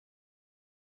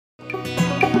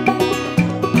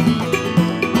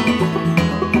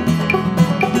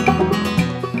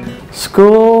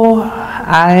School,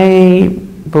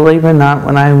 believe it or not,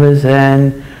 when I was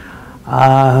in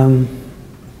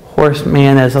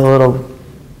Horseman as a little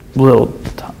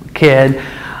kid,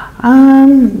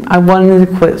 I wanted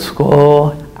to quit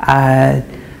school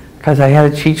because I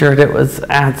had a teacher that was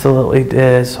absolutely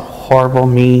this horrible,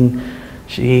 mean.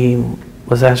 She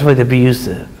was actually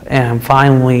abusive. And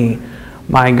finally,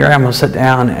 my grandma sat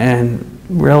down and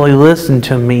really listened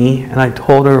to me, and I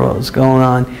told her what was going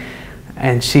on.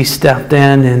 And she stepped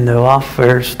in, and the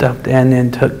officer stepped in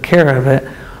and took care of it.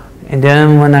 And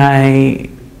then when I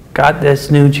got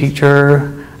this new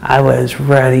teacher, I was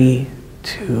ready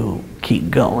to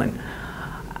keep going.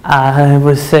 I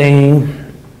was saying,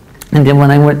 and then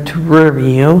when I went to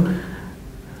Riverview,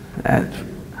 that's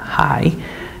high,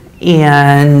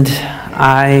 and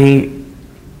the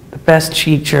best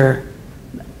teacher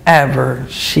ever,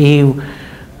 she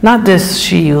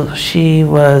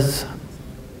was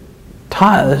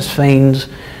taught us things,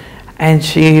 and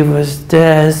she was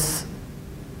this,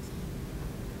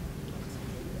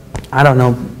 I don't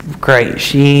know, great.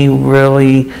 She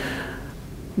really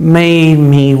made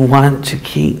me want to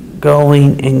keep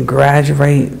going and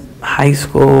graduate high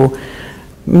school,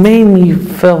 made me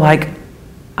feel like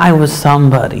I was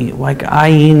somebody, like I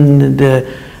needed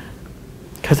to,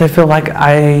 because I feel like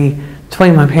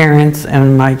between my parents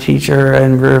and my teacher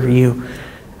and Riverview,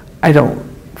 I don't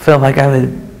feel like I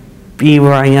would be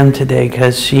where I am today,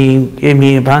 because she gave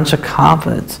me a bunch of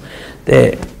confidence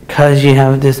that because you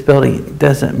have a disability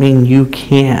doesn't mean you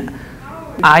can't.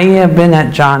 I have been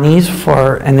at Johnny's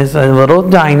and it's a little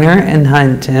diner in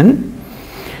Huntington,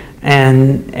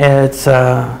 and it's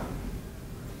a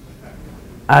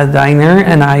diner,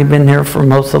 and I've been there for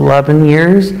most 11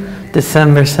 years.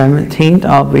 December 17th,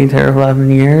 I'll be there 11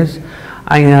 years.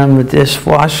 I am a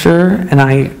dishwasher, and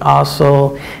I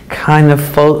also kind of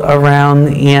float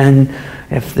around, and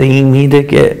if they need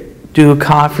to do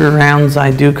coffee rounds,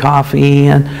 I do coffee,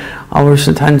 and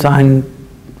sometimes I'm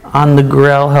on the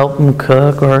grill helping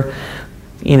cook, or,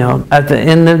 at the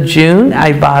end of June,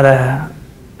 I bought a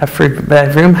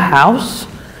 3-bedroom house,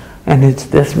 and it's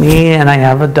just me, and I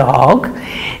have a dog,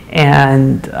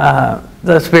 and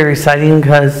that's very exciting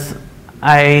because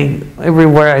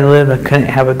everywhere I live, I couldn't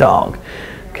have a dog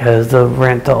because of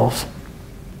rentals.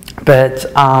 But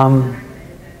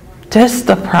just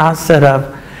the process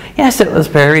of, yes, it was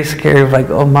very scary, like,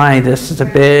 oh my, this is a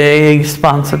big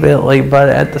responsibility, but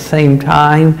at the same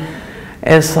time,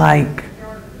 it's like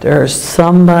there's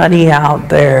somebody out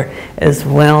there is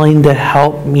willing to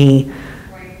help me,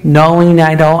 knowing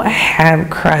I don't have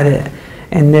credit,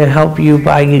 and to help you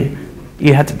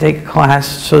you have to take a class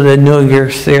so they know you're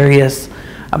serious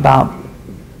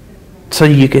so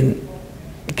you can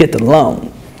get the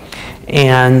loan.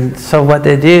 And so what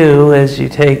they do is you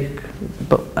take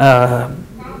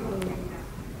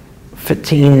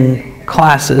 15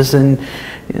 classes, and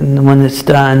when it's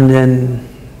done,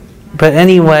 but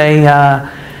anyway, I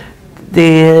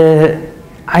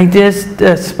just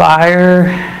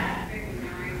aspire,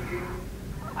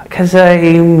 because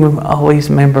I always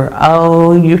remember,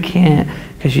 oh, you can't,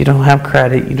 because you don't have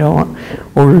credit,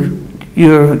 or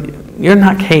you're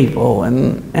not capable,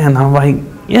 and I'm like,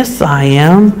 yes, I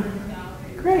am.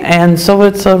 Great. And so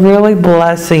it's a really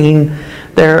blessing.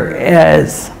 There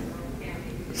is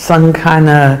some kind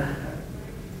of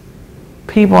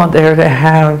people out there that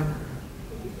have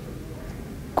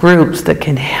groups that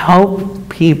can help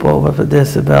people with a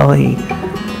disability